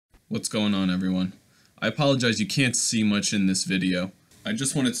What's going on, everyone? I apologize you can't see much in this video. I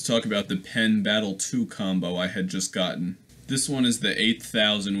just wanted to talk about the PENN BATTLE II combo I had just gotten. This one is the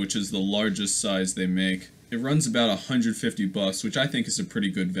 8000, which is the largest size they make. It runs about 150 bucks, which I think is a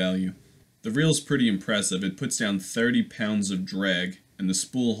pretty good value. The reel's pretty impressive. It puts down 30 pounds of drag, and the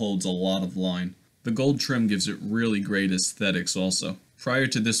spool holds a lot of line. The gold trim gives it really great aesthetics also. Prior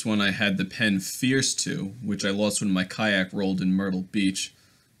to this one I had the PENN Fierce 2, which I lost when my kayak rolled in Myrtle Beach,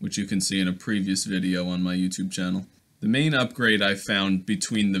 which you can see in a previous video on my YouTube channel. The main upgrade I found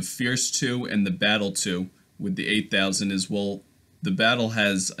between the Fierce 2 and the Battle 2 with the 8000 is, well, the Battle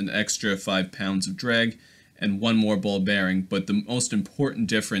has an extra 5 pounds of drag and one more ball bearing, but the most important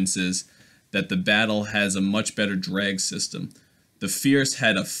difference is that the Battle has a much better drag system. The Fierce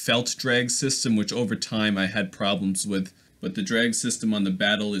had a felt drag system, which over time I had problems with, but the drag system on the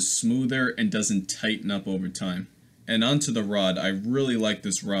Battle is smoother and doesn't tighten up over time. And onto the rod, I really like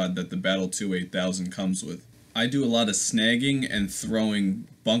this rod that the Battle II 8000 comes with. I do a lot of snagging and throwing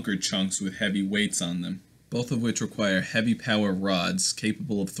bunker chunks with heavy weights on them, both of which require heavy power rods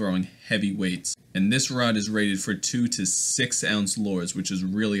capable of throwing heavy weights. And this rod is rated for 2 to 6 ounce lures, which is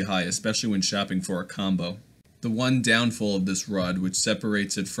really high, especially when shopping for a combo. The one downfall of this rod, which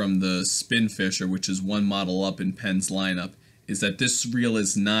separates it from the Spin Fisher, which is one model up in Penn's lineup, is that this reel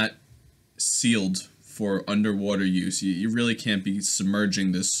is not sealed for underwater use. You really can't be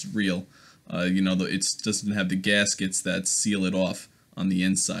submerging this reel. It doesn't have the gaskets that seal it off on the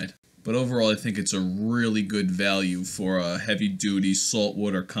inside. But overall, I think it's a really good value for a heavy-duty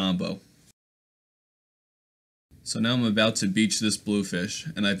saltwater combo. So now I'm about to beach this bluefish,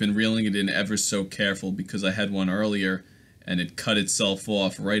 and I've been reeling it in ever so careful because I had one earlier and it cut itself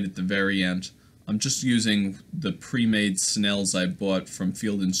off right at the very end. I'm just using the pre-made snells I bought from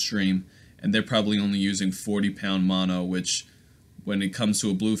Field & Stream, and they're probably only using 40-pound mono, which when it comes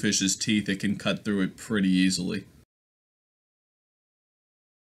to a bluefish's teeth, it can cut through it pretty easily.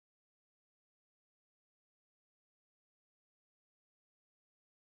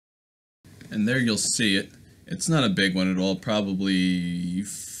 And there you'll see it. It's not a big one at all, probably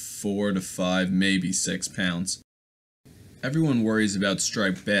 4 to 5, maybe 6 pounds. Everyone worries about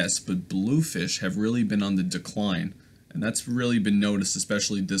striped bass, but bluefish have really been on the decline, and that's really been noticed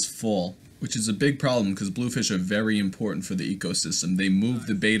especially this fall, which is a big problem because bluefish are very important for the ecosystem. They move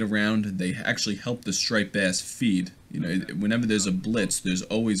the bait around, they actually help the striped bass feed. Whenever there's a blitz, there's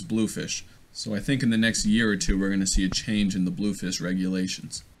always bluefish. So I think in the next year or two we're going to see a change in the bluefish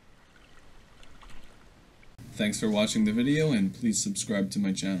regulations. Thanks for watching the video, and please subscribe to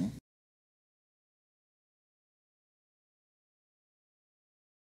my channel.